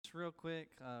just real quick,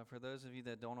 for those of you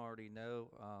that don't already know,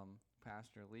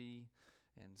 Pastor Lee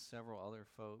and several other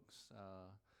folks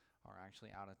are actually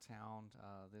out of town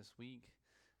this week.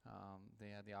 They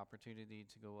had the opportunity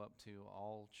to go up to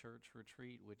All Church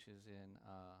Retreat, which is in,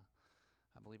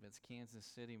 I believe it's Kansas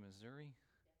City, Missouri.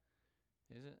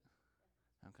 Is it?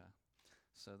 Okay.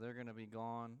 So they're going to be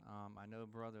gone. I know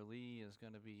Brother Lee is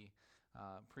going to be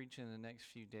preaching the next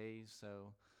few days.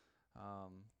 So,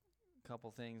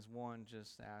 couple things. One,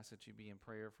 just ask that you be in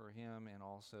prayer for him and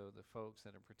also the folks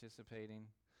that are participating.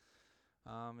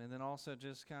 And then also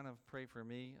just kind of pray for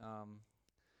me.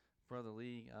 Brother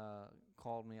Lee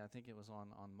called me, I think it was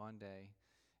on Monday,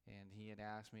 and he had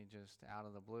asked me just out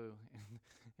of the blue.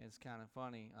 And it's kind of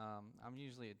funny. I'm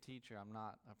usually a teacher. I'm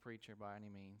not a preacher by any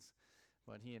means.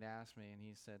 But he had asked me, and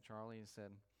he said, Charlie, he said,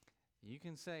 you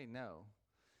can say no.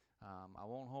 I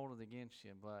won't hold it against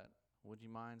you, but would you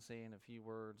mind saying a few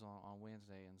words on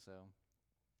Wednesday? And so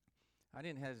I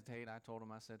didn't hesitate. I told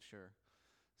him, I said, sure.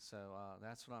 So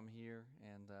that's what I'm here,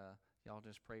 and y'all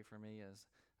just pray for me as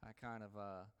I kind of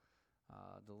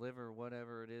deliver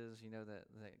whatever it is,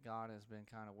 that God has been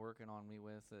kind of working on me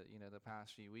with, the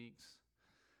past few weeks.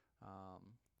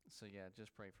 So yeah,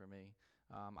 just pray for me.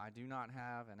 I do not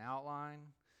have an outline.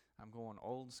 I'm going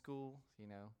old school,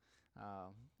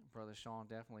 Brother Sean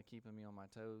definitely keeping me on my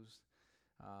toes.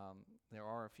 There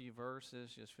are a few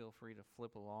verses. Just feel free to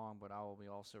flip along, but I will be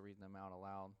also reading them out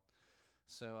aloud.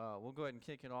 So we'll go ahead and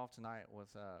kick it off tonight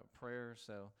with prayer.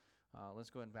 So let's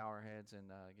go ahead and bow our heads and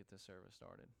get this service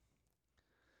started.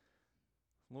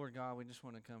 Lord God, we just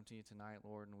want to come to you tonight,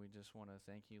 Lord, and we just want to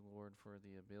thank you, Lord, for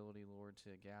the ability, Lord,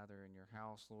 to gather in your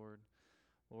house, Lord.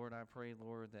 Lord, I pray,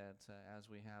 Lord, that as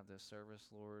we have this service,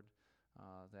 Lord,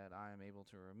 that I am able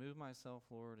to remove myself,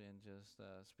 Lord, and just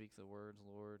speak the words,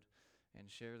 Lord, and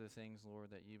share the things,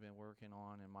 Lord, that you've been working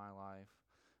on in my life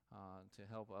to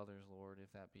help others, Lord,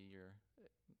 if that be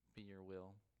your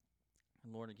will.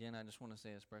 And Lord, again, I just want to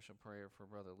say a special prayer for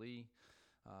Brother Lee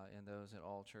and those at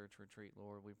All Church Retreat,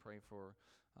 Lord. We pray for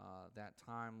that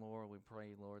time, Lord. We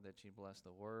pray, Lord, that you bless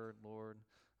the word, Lord.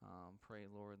 Pray,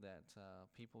 Lord, that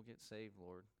people get saved,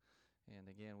 Lord. And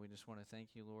again, we just want to thank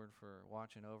you, Lord, for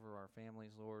watching over our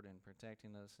families, Lord, and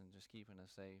protecting us and just keeping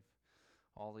us safe.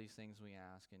 All these things we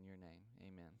ask in your name.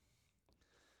 Amen.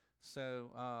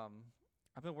 So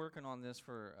I've been working on this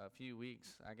for a few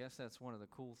weeks. I guess that's one of the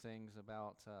cool things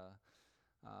about,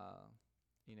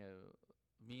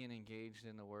 being engaged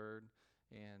in the Word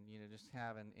and, just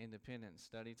having independent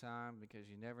study time, because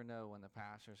you never know when the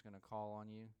pastor's going to call on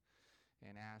you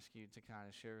and ask you to kind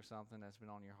of share something that's been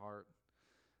on your heart.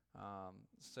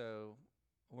 So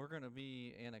we're going to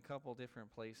be in a couple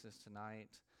different places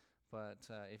tonight, but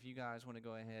if you guys want to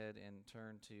go ahead and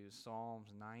turn to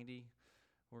Psalms 90,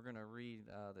 we're going to read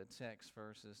the text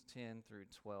verses 10 through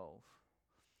 12.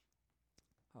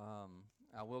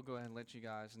 I will go ahead and let you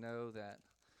guys know that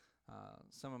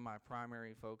some of my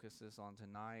primary focuses on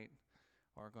tonight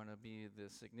are going to be the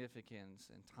significance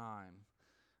and time,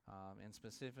 and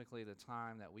specifically the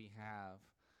time that we have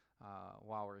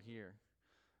while we're here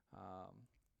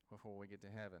before we get to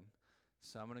heaven.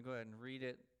 So I'm going to go ahead and read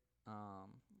it.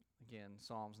 Again,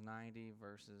 Psalms 90,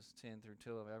 verses 10 through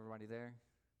 12. Everybody there?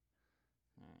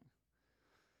 All right.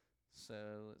 So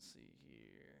let's see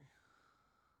here.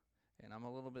 And I'm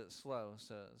a little bit slow,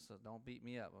 so don't beat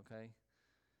me up, okay?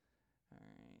 All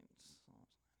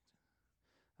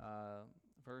right.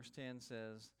 Verse 10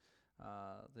 says,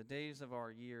 the days of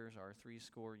our years are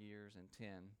 60 years and 10,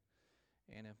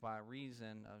 and if by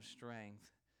reason of strength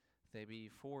they be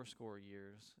 80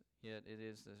 years, yet it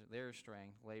is their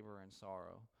strength, labor and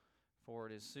sorrow, for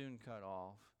it is soon cut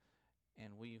off,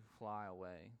 and we fly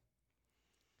away.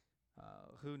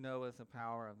 Who knoweth the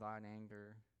power of thine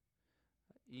anger?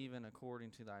 Even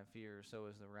according to thy fear, so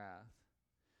is the wrath.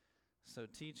 So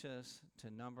teach us to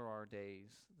number our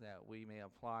days, that we may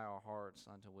apply our hearts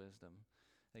unto wisdom.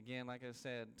 Again, like I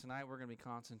said, tonight we're going to be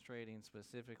concentrating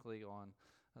specifically on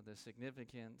the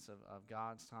significance of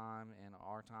God's time and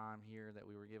our time here that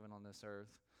we were given on this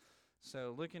earth.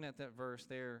 So looking at that verse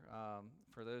there,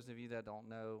 for those of you that don't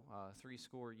know, 80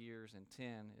 years and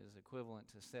 10 is equivalent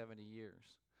to 70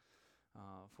 years.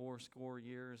 80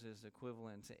 years is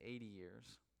equivalent to 80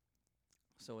 years.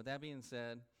 So with that being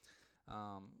said,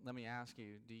 let me ask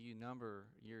you, do you number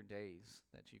your days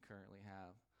that you currently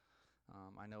have?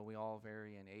 I know we all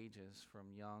vary in ages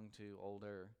from young to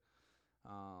older.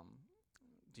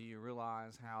 Do you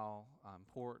realize how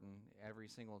important every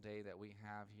single day that we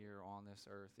have here on this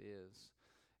earth is,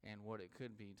 and what it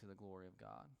could be to the glory of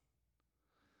God?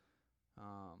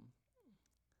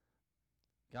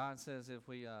 God says if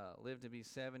we live to be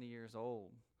 70 years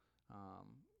old,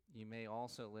 you may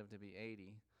also live to be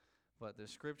 80. But the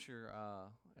scripture,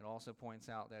 it also points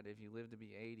out that if you live to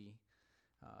be 80,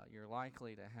 you're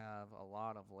likely to have a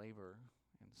lot of labor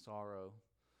and sorrow.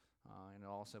 And it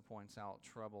also points out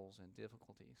troubles and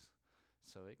difficulties.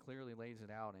 So it clearly lays it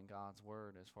out in God's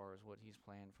word as far as what he's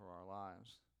planned for our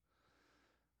lives.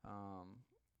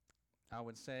 I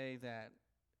would say that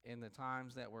in the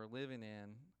times that we're living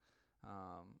in,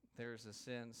 there's a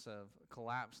sense of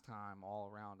collapse time all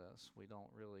around us. We don't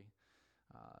really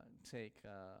take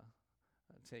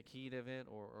heed of it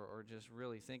or just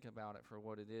really think about it for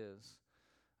what it is.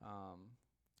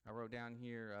 I wrote down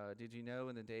here, did you know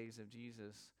in the days of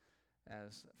Jesus,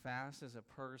 as fast as a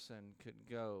person could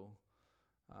go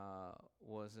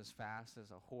was as fast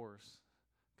as a horse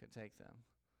could take them?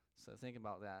 So think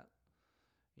about that.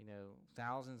 You know,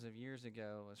 thousands of years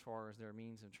ago, as far as their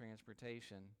means of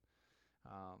transportation,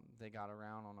 they got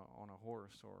around on a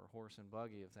horse or a horse and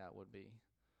buggy, if that would be.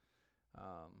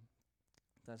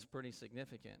 That's pretty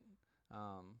significant.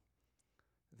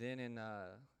 Then in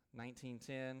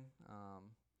 1910,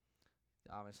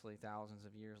 obviously thousands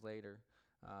of years later,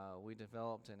 we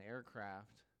developed an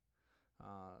aircraft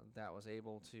that was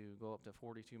able to go up to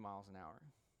 42 miles an hour.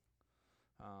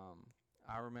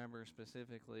 I remember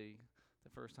specifically the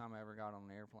first time I ever got on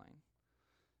an airplane.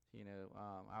 You know,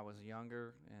 I was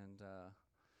younger, and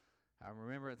I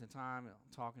remember at the time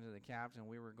talking to the captain,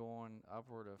 we were going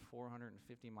upward of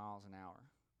 450 miles an hour.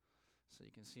 So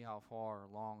you can see how far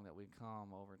along that we've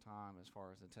come over time as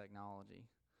far as the technology.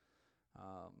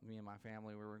 Me and my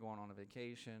family, we were going on a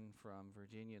vacation from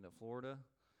Virginia to Florida,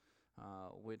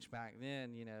 which back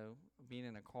then, you know, being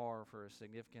in a car for a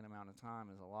significant amount of time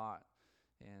is a lot.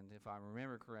 And if I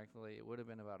remember correctly, it would have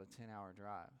been about a 10-hour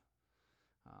drive,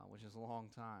 which is a long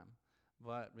time.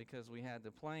 But because we had the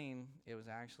plane, it was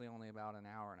actually only about an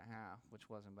hour and a half, which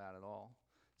wasn't bad at all.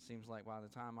 Seems like by the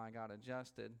time I got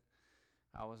adjusted,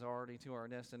 I was already to our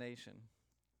destination.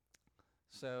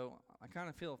 So I kind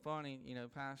of feel funny, you know,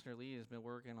 Pastor Lee has been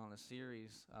working on a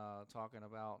series talking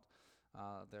about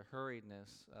the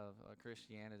hurriedness of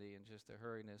Christianity and just the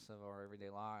hurriedness of our everyday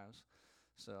lives.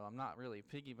 So I'm not really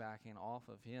piggybacking off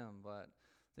of him, but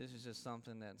this is just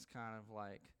something that's kind of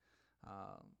like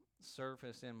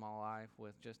surfaced in my life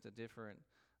with just the different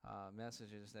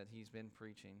messages that he's been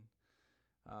preaching.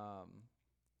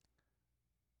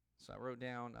 So I wrote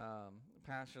down,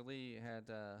 Pastor Lee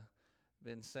had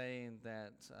been saying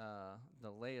that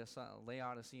the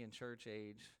Laodicean church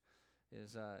age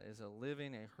is a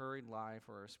living a hurried life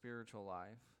or a spiritual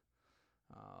life,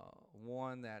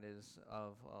 one that is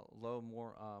of low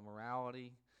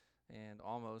morality and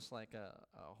almost like a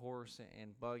horse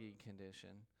and buggy condition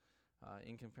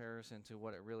in comparison to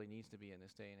what it really needs to be in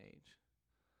this day and age.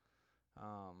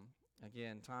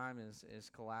 Again, time is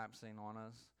collapsing on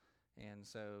us. And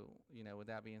so, you know, with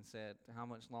that being said, how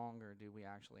much longer do we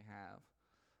actually have?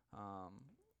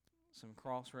 Some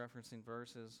cross-referencing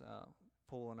verses,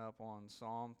 pulling up on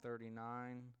Psalm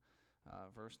 39,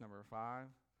 verse number 5.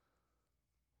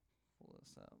 Pull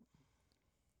this up.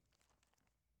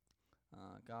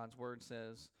 God's word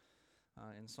says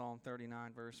in Psalm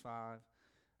 39, verse 5,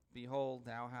 "Behold,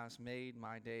 thou hast made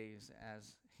my days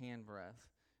as handbreadth,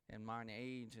 and mine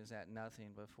age is at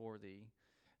nothing before thee.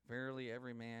 Verily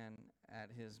every man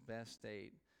at his best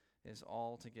state is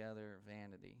altogether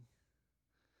vanity."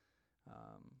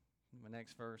 The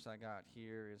next verse I got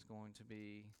here is going to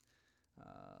be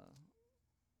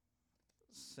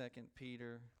 2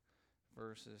 Peter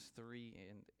verses 3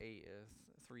 and 8,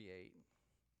 3:8.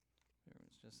 Here,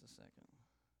 it's just a second.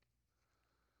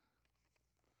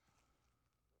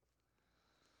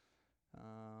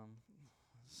 Um,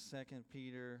 2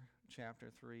 Peter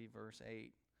chapter 3 verse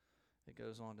 8. It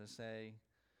goes on to say,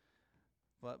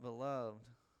 "But beloved,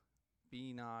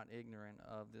 be not ignorant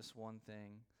of this one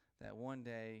thing, that one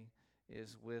day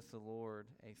is with the Lord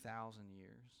 1,000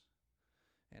 years,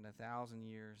 and 1,000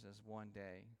 years as one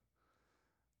day.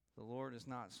 The Lord is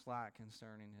not slack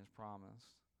concerning his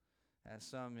promise, as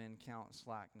some men count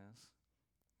slackness,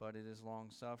 but it is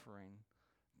long-suffering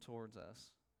towards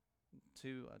us,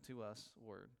 to us,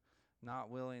 not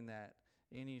willing that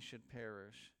any should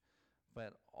perish,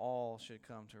 but all should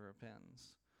come to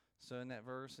repentance." So in that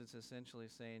verse, it's essentially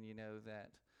saying, you know,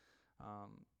 that,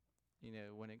 you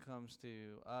know, when it comes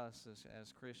to us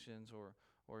as Christians or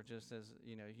just as,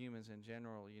 you know, humans in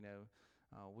general, you know,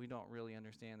 we don't really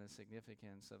understand the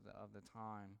significance of the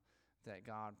time that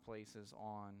God places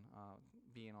on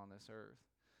being on this earth.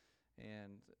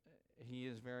 And he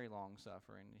is very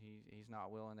long-suffering. He's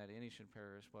not willing that any should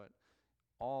perish, but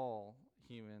all,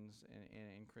 humans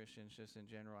and Christians just in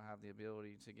general have the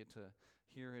ability to get to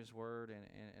hear his word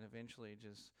and eventually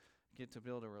just get to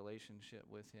build a relationship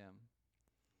with him.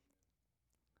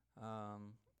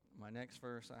 My next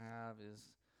verse I have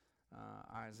is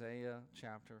Isaiah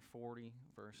chapter 40,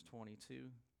 verse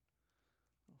 22.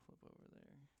 I'll flip over there.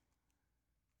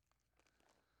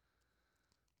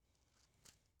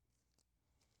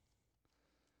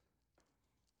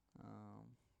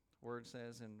 Word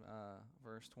says in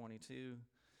verse 22,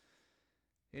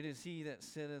 "It is he that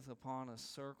sitteth upon the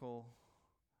circle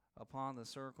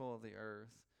of the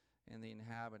earth, and the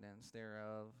inhabitants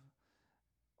thereof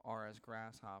are as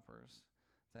grasshoppers,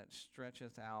 that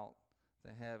stretcheth out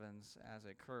the heavens as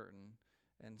a curtain,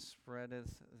 and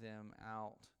spreadeth them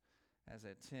out as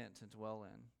a tent to dwell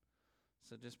in."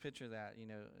 So just picture that,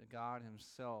 God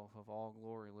himself of all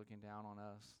glory looking down on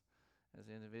us as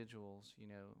individuals,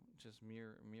 just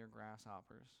mere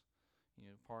grasshoppers,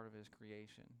 part of his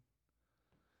creation.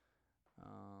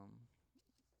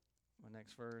 My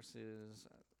next verse is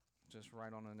just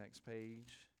right on the next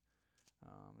page.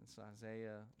 It's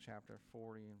Isaiah chapter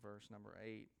 40 and verse number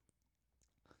 8.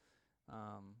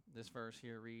 This verse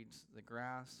here reads, "The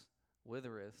grass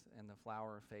withereth and the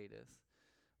flower fadeth,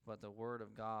 but the word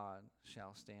of God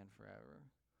shall stand forever."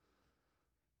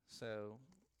 So,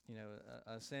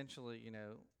 essentially,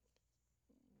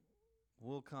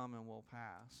 we'll come and we'll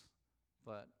pass,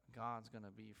 but God's going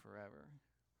to be forever.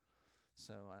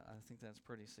 So I think that's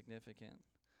pretty significant.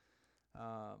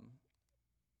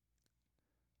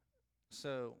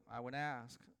 So I would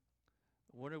ask,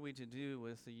 what are we to do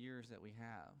with the years that we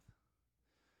have?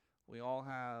 We all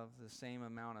have the same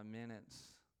amount of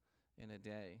minutes in a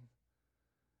day.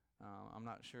 I'm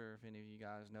not sure if any of you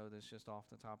guys know this just off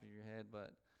the top of your head,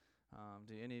 but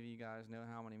do any of you guys know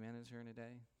how many minutes are in a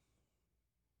day?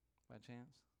 By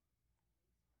chance?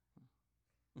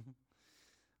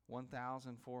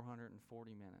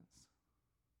 1,440 minutes.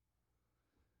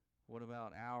 What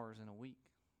about hours in a week?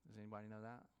 Does anybody know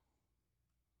that?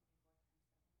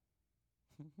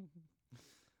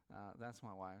 That's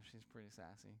my wife. She's pretty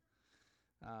sassy.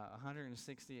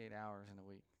 168 hours in a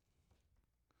week.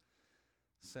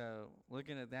 So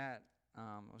looking at that,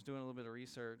 I was doing a little bit of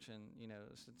research, and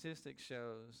statistics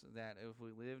shows that if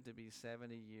we live to be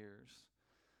 70 years,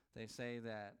 they say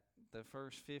that the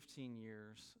first 15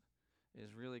 years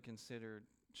is really considered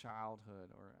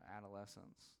childhood or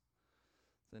adolescence.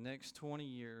 The next 20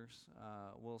 years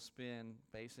we'll spend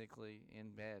basically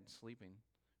in bed sleeping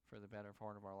for the better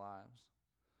part of our lives.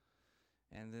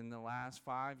 And then the last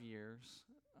 5 years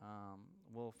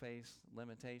we'll face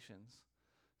limitations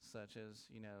such as,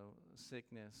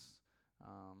 sickness,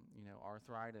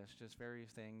 arthritis, just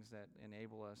various things that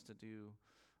enable us to do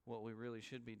what we really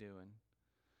should be doing.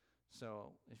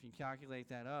 So if you calculate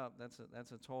that up, that's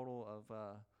a total of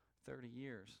 30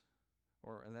 years,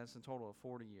 or that's a total of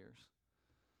 40 years.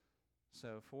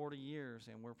 So 40 years,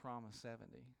 and we're promised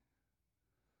 70.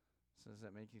 So does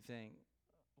that make you think,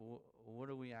 what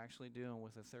are we actually doing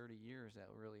with the 30 years that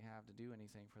we really have to do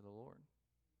anything for the Lord?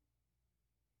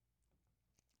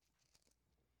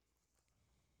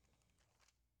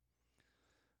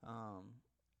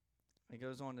 It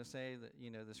goes on to say that,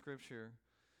 the scripture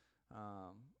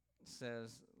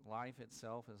says life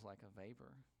itself is like a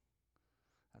vapor.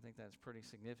 I think that's pretty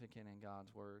significant in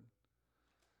God's word.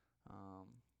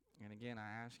 And again,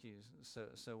 I ask you,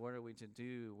 so what are we to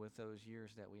do with those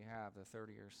years that we have, the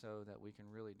 30 or so, that we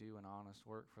can really do an honest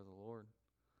work for the Lord?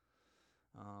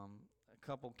 A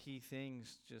couple key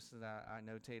things just that I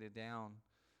notated down.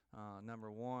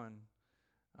 Number one,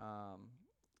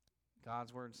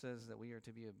 God's word says that we are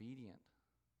to be obedient.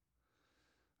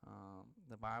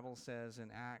 The Bible says in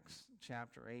Acts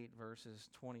chapter 8, verses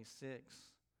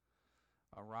 26,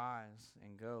 "Arise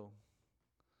and go."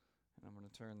 And I'm going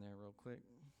to turn there real quick.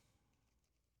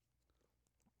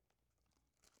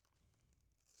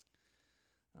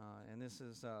 And this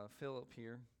is Philip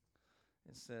here.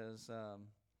 It says, "And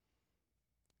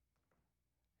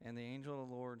the angel of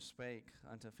the Lord spake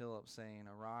unto Philip, saying,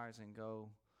 Arise and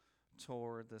go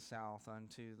toward the south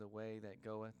unto the way that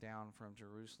goeth down from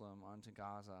Jerusalem unto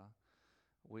Gaza,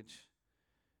 which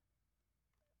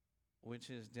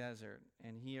is desert.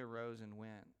 And he arose and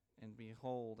went, and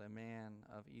behold, a man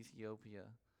of Ethiopia,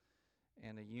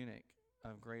 and a eunuch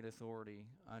of great authority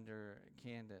under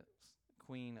Candace,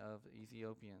 queen of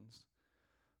Ethiopians,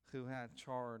 who had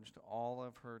charged all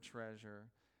of her treasure,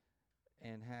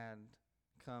 and had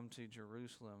come to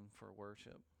Jerusalem for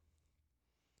worship."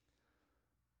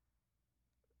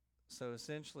 So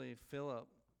essentially, Philip,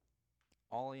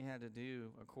 all he had to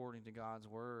do, according to God's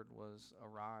word, was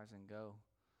arise and go.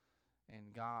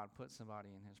 And God put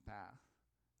somebody in his path.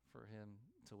 for him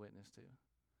to witness to.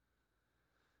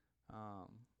 Um,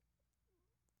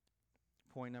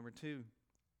 Point number 2,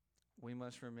 we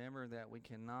must remember that we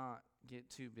cannot get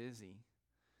too busy.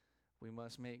 We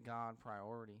must make God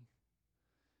priority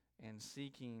and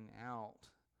seeking out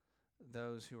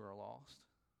those who are lost.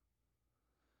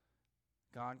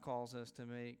 God calls us to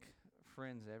make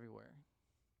friends everywhere.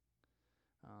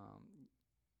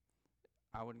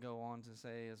 I would go on to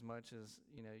say, as much as,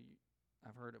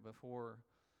 I've heard it before,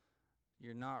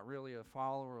 you're not really a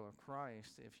follower of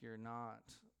Christ if you're not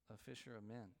a fisher of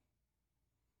men.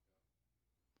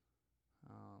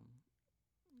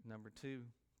 Number 2,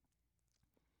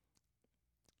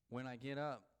 when I get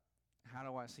up, how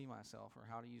do I see myself, or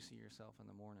how do you see yourself in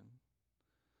the morning?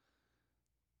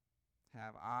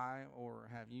 Have I or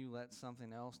have you let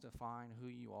something else define who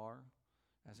you are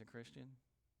as a Christian?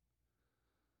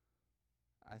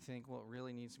 I think what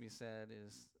really needs to be said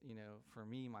is, for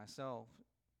me, myself,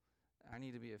 I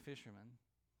need to be a fisherman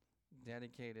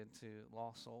dedicated to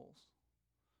lost souls,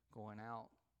 going out,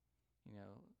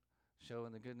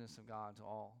 showing the goodness of God to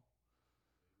all.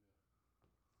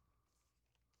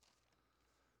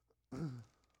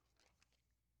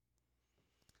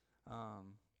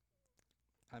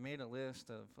 I made a list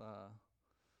of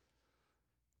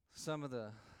some of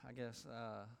the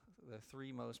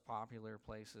 3 most popular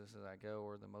places that I go,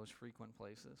 or the most frequent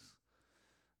places,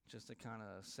 just to kind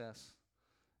of assess,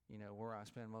 where I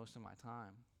spend most of my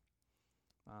time.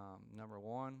 Number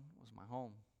 1 was my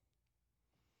home.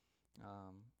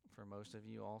 For most of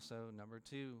you also, number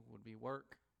 2 would be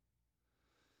work.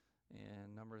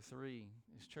 And number 3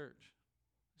 is church.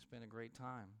 Spend a great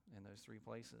time in those 3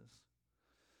 places.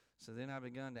 So then I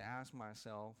begun to ask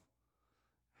myself,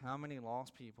 how many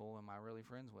lost people am I really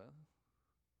friends with?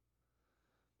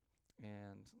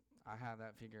 And I have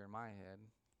that figure in my head.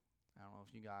 I don't know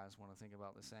if you guys want to think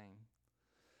about the same.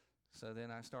 So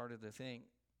then I started to think,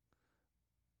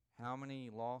 how many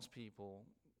lost people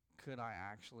could I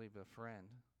actually befriend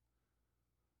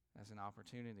as an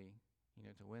opportunity,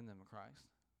 to win them to Christ?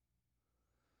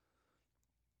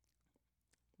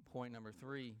 Point number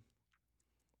 3,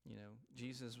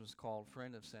 Jesus was called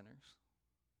friend of sinners.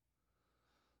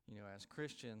 As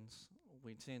Christians,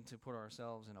 we tend to put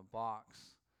ourselves in a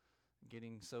box,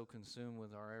 getting so consumed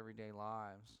with our everyday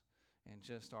lives and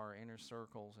just our inner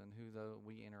circles and who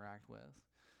we interact with.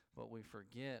 But we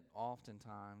forget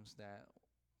oftentimes that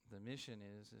the mission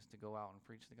is to go out and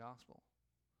preach the gospel.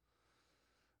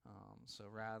 So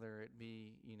rather it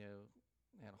be,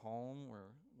 at home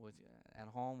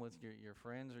with your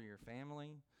friends or your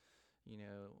family,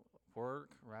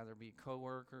 work, rather be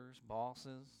co-workers,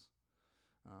 bosses,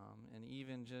 and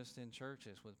even just in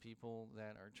churches with people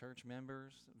that are church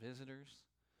members, visitors.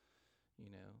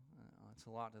 It's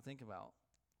a lot to think about.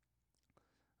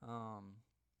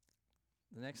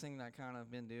 The next thing that I kind of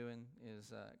been doing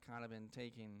is kind of been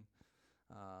taking,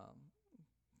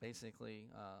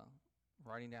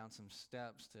 writing down some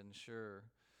steps to ensure,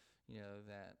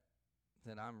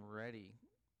 that I'm ready.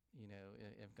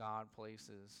 If God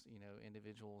places,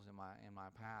 individuals in my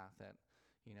path that,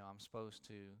 I'm supposed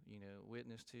to,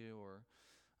 witness to or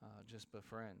just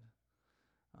befriend.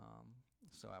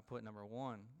 So I put number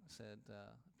 1, I said,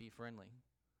 be friendly.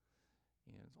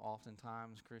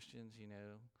 Oftentimes Christians,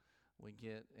 we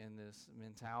get in this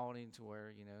mentality to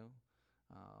where,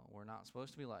 we're not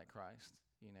supposed to be like Christ,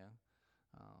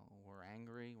 we're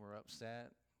angry, we're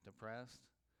upset, depressed,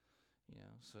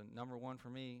 So number 1 for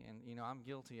me, and, I'm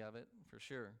guilty of it for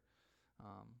sure.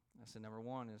 I said number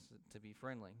 1 is to be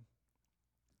friendly.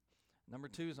 Number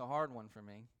 2 is a hard one for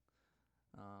me.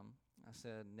 I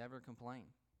said never complain.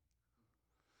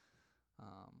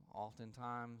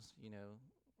 Oftentimes,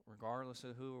 regardless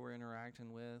of who we're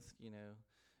interacting with,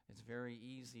 it's very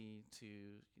easy to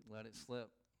let it slip.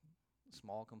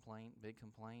 Small complaint, big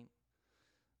complaint.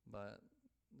 But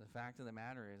the fact of the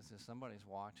matter is somebody's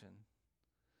watching,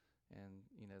 and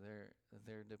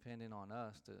they're dependent on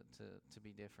us to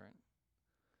be different.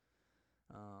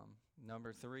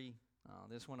 Number 3,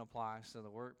 this one applies to the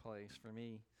workplace for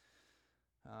me,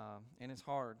 and it's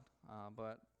hard,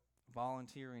 but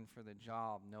volunteering for the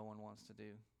job no one wants to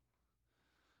do.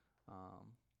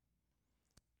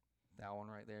 That one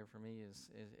right there for me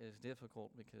is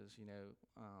difficult because,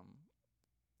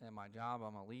 at my job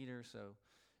I'm a leader, so,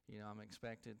 I'm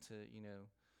expected to,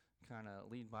 kind of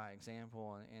lead by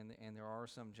example, and there are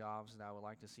some jobs that I would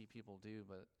like to see people do,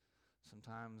 but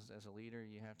sometimes as a leader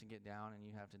you have to get down and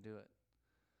you have to do it.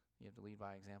 You have to lead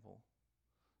by example,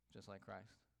 just like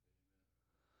Christ.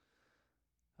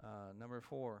 Number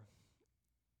 4,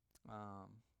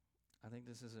 I think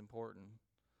this is important,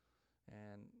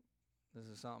 and this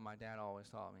is something my dad always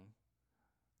taught me.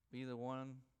 Be the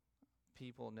one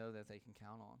people know that they can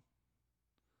count on.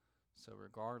 So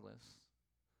regardless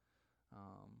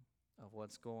of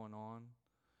what's going on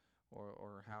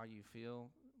or how you feel,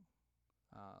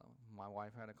 my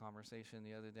wife had a conversation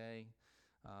the other day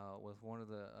with one of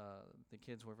the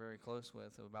kids we're very close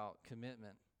with about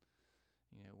commitment.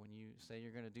 You know, when you say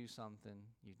you're going to do something,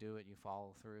 you do it, you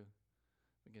follow through.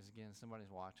 Because again, somebody's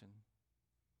watching.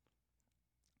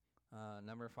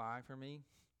 Number 5 for me,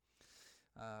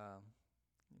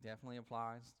 definitely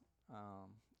applies.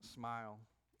 Smile,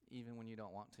 even when you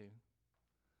don't want to.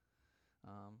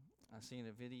 I seen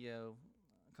a video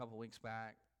a couple weeks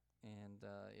back, and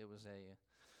I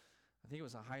think it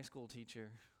was a high school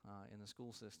teacher in the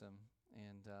school system,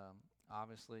 and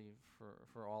obviously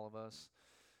for all of us,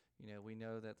 you know, we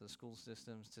know that the school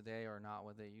systems today are not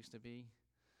what they used to be,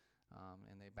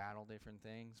 and they battle different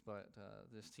things. But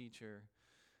this teacher,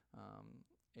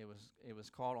 it was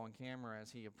caught on camera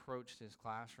as he approached his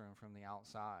classroom from the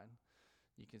outside.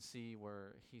 You could see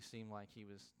where he seemed like he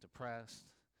was depressed,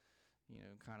 you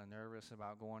know, kind of nervous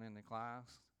about going into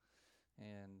class.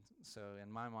 And so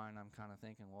in my mind, I'm kind of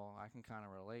thinking, well, I can kind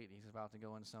of relate. He's about to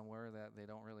go in somewhere that they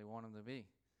don't really want him to be.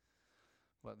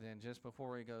 But then just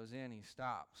before he goes in, he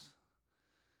stops.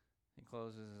 He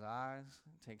closes his eyes,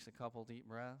 takes a couple deep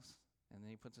breaths, and then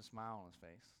he puts a smile on his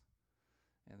face.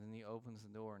 And then he opens the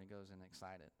door and he goes in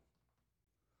excited.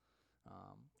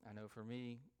 I know for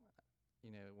me,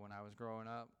 you know, when I was growing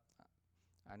up,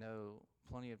 I know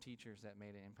plenty of teachers that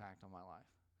made an impact on my life.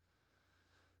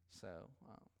 So,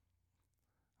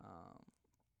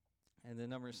 and then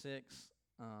number 6,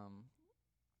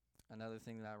 another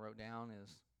thing that I wrote down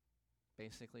is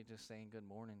basically just saying good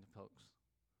morning to folks.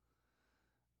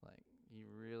 Like, you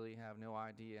really have no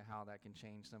idea how that can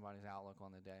change somebody's outlook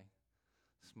on the day.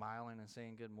 Smiling and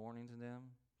saying good morning to them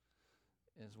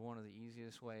is one of the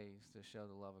easiest ways to show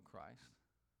the love of Christ.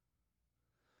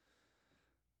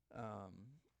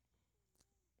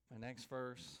 My next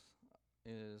verse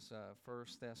is 1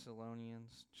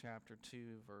 Thessalonians chapter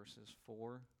 2, verses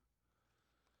 4.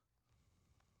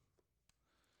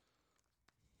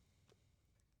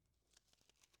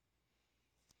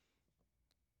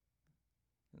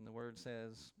 And the word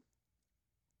says,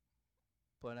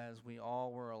 "But as we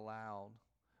all were allowed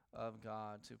of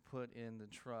God to put in the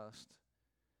trust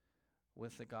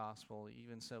with the gospel,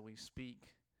 even so we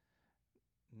speak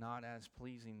not as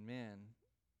pleasing men,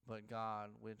 but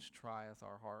God which trieth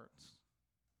our hearts."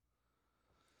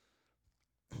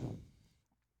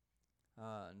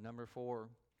 Number 4,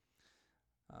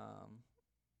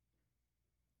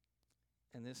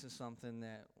 and this is something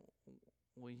that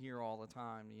we hear all the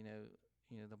time. You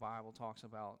know, the Bible talks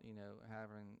about, you know,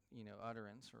 having, you know,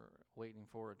 utterance or waiting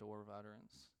for a door of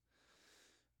utterance.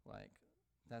 Like,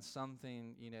 that's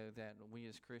something, you know, that we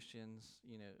as Christians,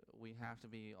 you know, we have to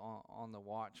be on the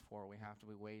watch for. We have to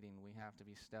be waiting. We have to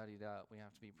be studied up. We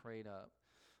have to be prayed up.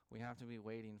 We have to be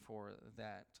waiting for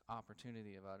that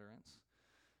opportunity of utterance,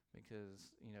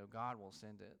 because, you know, God will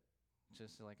send it.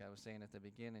 Just like I was saying at the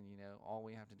beginning, you know, all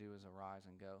we have to do is arise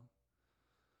and go.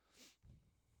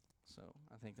 So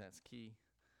I think that's key.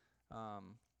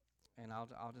 And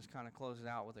I'll just kind of close it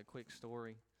out with a quick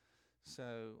story.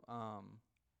 So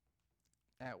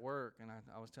at work, and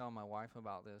I was telling my wife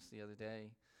about this the other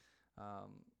day,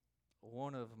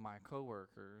 one of my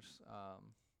coworkers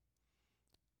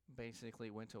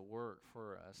basically went to work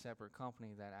for a separate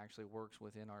company that actually works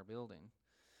within our building.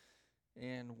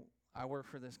 And I worked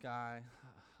for this guy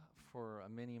for a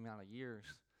many amount of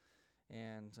years.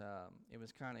 And it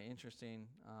was kind of interesting.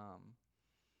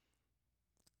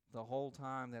 The whole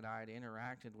time that I had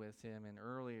interacted with him in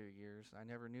earlier years, I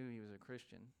never knew he was a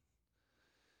Christian.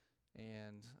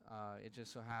 And it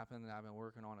just so happened that I've been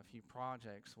working on a few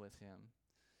projects with him.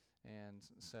 And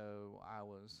so I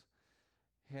was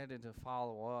headed to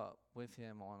follow up with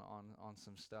him on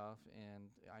some stuff. And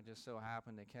I just so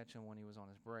happened to catch him when he was on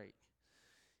his break.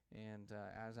 And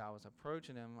as I was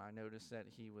approaching him, I noticed that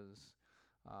he was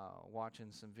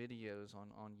watching some videos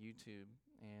on YouTube,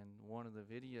 and one of the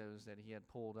videos that he had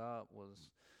pulled up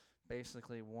was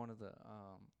basically one of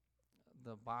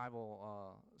the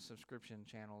Bible subscription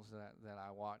channels that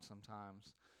I watch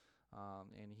sometimes,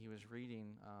 and he was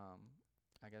reading,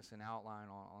 I guess, an outline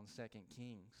on 2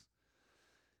 Kings.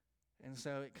 And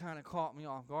so it kind of caught me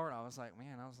off guard. I was like,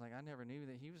 I never knew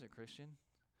that he was a Christian,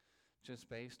 just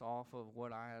based off of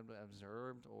what I had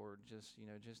observed, or just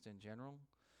in general.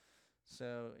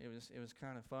 So it was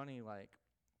kind of funny. Like,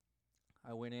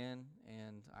 I went in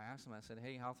and I asked him, I said,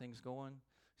 "Hey, how things going?"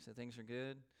 He said, "Things are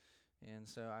good." And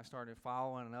so I started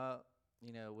following up,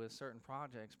 with certain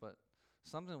projects, but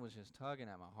something was just tugging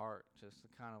at my heart, just to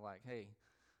kind of like, hey,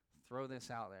 throw this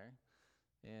out there.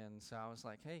 And so I was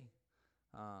like, hey,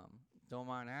 don't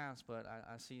mind ask, but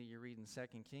I see you're reading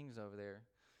Second Kings over there.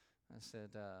 I said,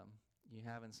 you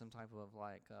having some type of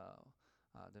like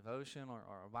devotion or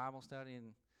a Bible study?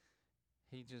 And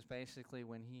he just basically,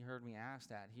 when he heard me ask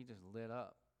that, he just lit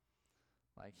up.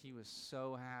 Like he was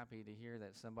so happy to hear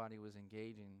that somebody was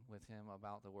engaging with him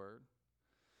about the word.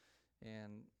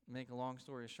 And make a long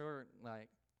story short, like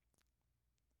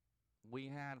we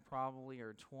had probably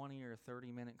a 20 or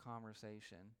 30-minute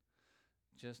conversation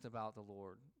just about the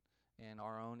Lord and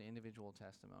our own individual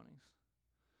testimonies.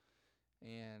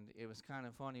 And it was kind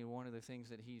of funny. One of the things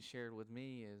that he shared with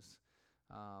me is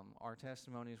our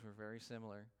testimonies were very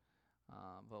similar.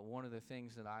 But one of the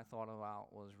things that I thought about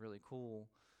was really cool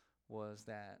was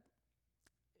that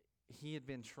he had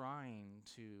been trying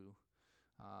to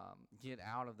get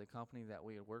out of the company that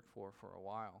we had worked for a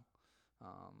while.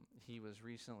 He was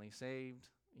recently saved,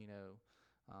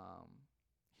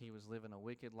 he was living a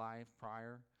wicked life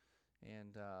prior,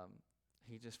 and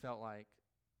he just felt like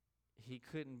he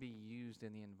couldn't be used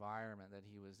in the environment that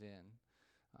he was in.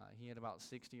 He had about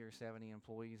 60 or 70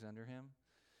 employees under him,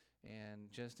 and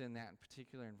just in that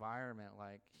particular environment,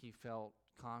 like he felt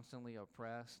constantly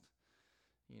oppressed,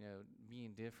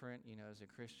 being different, as a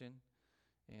Christian.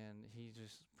 And he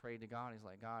just prayed to God. He's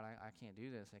like, God, I can't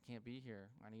do this. I can't be here.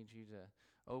 I need you to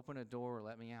open a door,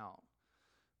 let me out.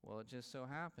 Well, it just so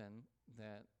happened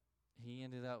that he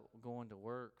ended up going to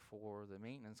work for the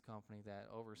maintenance company that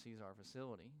oversees our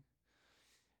facility.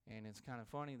 And it's kind of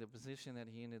funny, the position that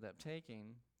he ended up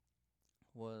taking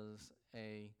was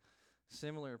a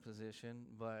similar position,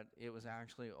 but it was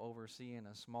actually overseeing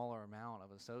a smaller amount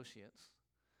of associates.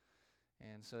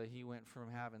 And so he went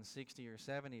from having 60 or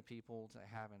 70 people to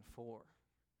having 4.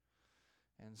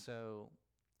 And so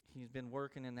he's been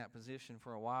working in that position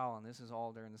for a while, and this is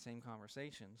all during the same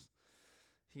conversations.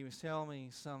 He was telling me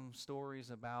some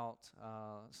stories about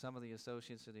some of the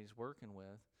associates that he's working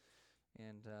with.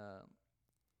 And,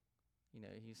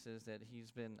 he says that he's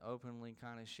been openly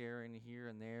kind of sharing here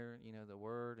and there, the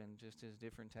word and just his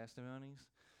different testimonies.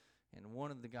 And one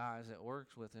of the guys that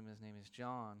works with him, his name is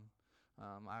John.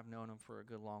 I've known him for a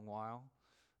good long while.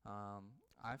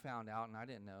 I found out, and I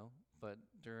didn't know, but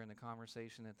during the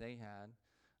conversation that they had,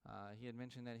 he had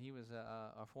mentioned that he was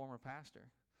a former pastor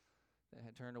that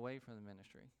had turned away from the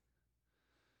ministry.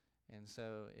 And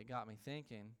so it got me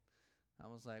thinking. I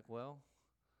was like, well,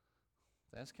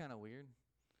 that's kind of weird.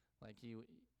 Like you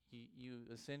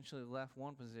essentially left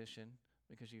one position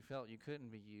because you felt you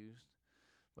couldn't be used,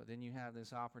 but then you have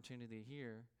this opportunity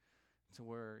here to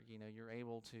where, you're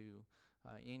able to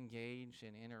engage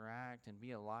and interact and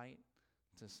be a light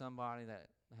to somebody that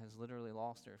has literally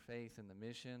lost their faith in the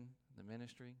mission, the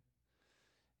ministry.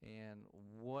 And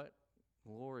what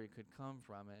glory could come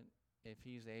from it if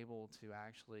he's able to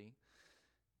actually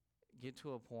get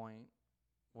to a point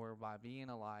where by being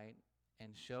a light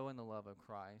and showing the love of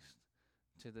Christ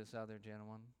to this other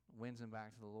gentleman, wins him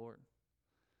back to the Lord.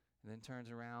 And then turns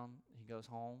around, he goes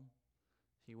home,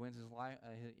 he wins his life,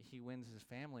 he wins his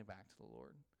family back to the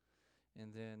Lord.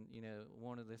 And then,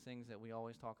 one of the things that we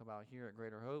always talk about here at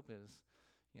Greater Hope is,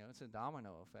 it's a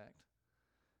domino effect.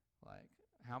 Like,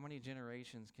 how many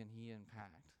generations can he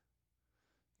impact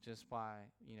just by,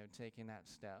 taking that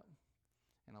step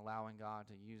and allowing God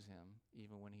to use him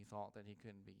even when he thought that he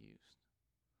couldn't be used?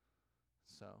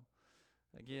 So,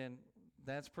 again,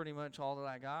 that's pretty much all that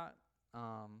I got.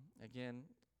 Again,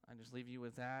 I just leave you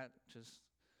with that. Just,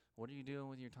 what are you doing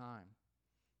with your time?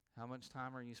 How much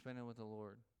time are you spending with the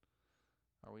Lord?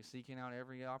 Are we seeking out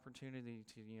every opportunity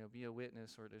to, be a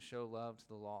witness or to show love to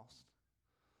the lost?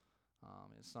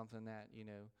 It's something that,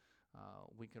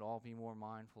 we could all be more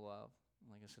mindful of.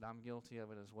 Like I said, I'm guilty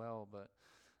of it as well, but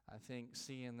I think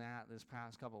seeing that this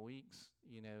past couple of weeks,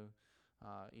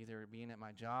 either being at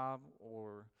my job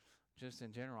or just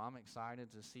in general, I'm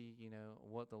excited to see,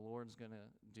 what the Lord's going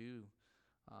to do,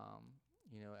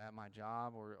 at my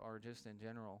job or just in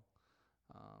general.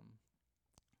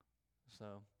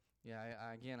 So, yeah,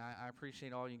 I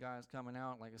appreciate all you guys coming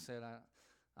out. Like I said,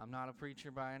 I'm not a preacher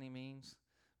by any means,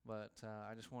 but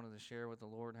I just wanted to share what the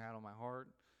Lord had on my heart,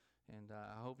 and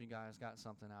I hope you guys got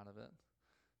something out of it.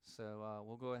 So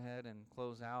we'll go ahead and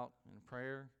close out in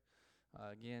prayer.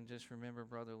 Again, just remember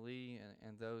Brother Lee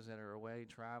and those that are away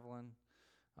traveling.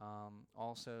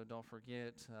 Also, don't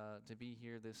forget to be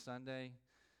here this Sunday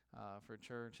for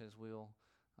church, as we'll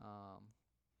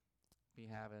be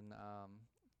having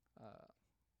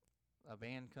a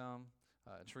band come,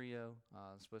 a trio.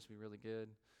 It's supposed to be really good.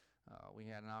 We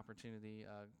had an opportunity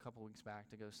a couple weeks back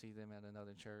to go see them at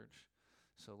another church.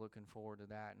 So looking forward to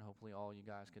that, and hopefully all you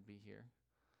guys could be here.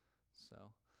 So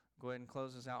go ahead and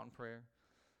close us out in prayer.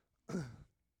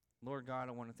 Lord God,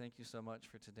 I want to thank you so much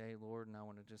for today, Lord, and I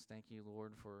want to just thank you,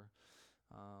 Lord, for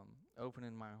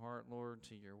opening my heart, Lord,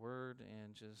 to your word,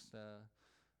 and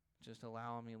just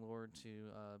allowing me, Lord,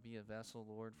 to be a vessel,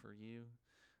 Lord, for you.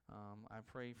 I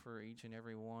pray for each and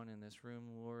every one in this room,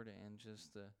 Lord, and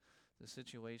just the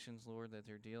situations, Lord, that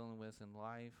they're dealing with in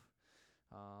life,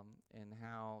 and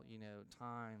how,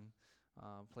 time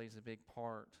plays a big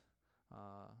part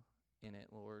in it,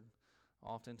 Lord.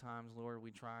 Oftentimes, Lord,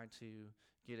 we try to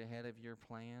get ahead of your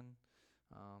plan,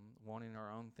 wanting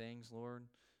our own things, Lord.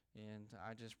 And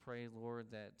I just pray, Lord,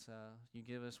 that you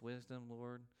give us wisdom,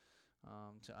 Lord,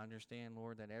 to understand,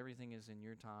 Lord, that everything is in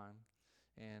your time.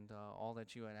 And all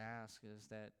that you would ask is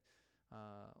that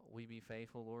we be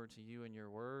faithful, Lord, to you and your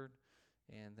word,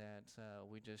 and that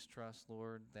we just trust,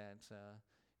 Lord, that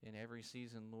in every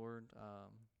season, Lord,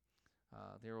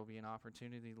 there will be an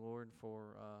opportunity, Lord,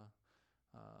 for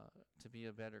to be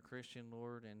a better Christian,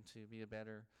 Lord, and to be a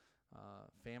better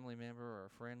family member or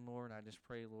a friend, Lord. I just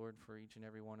pray, Lord, for each and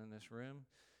every one in this room.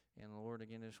 And Lord,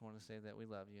 again, I just want to say that we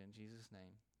love you in Jesus'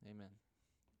 name. Amen.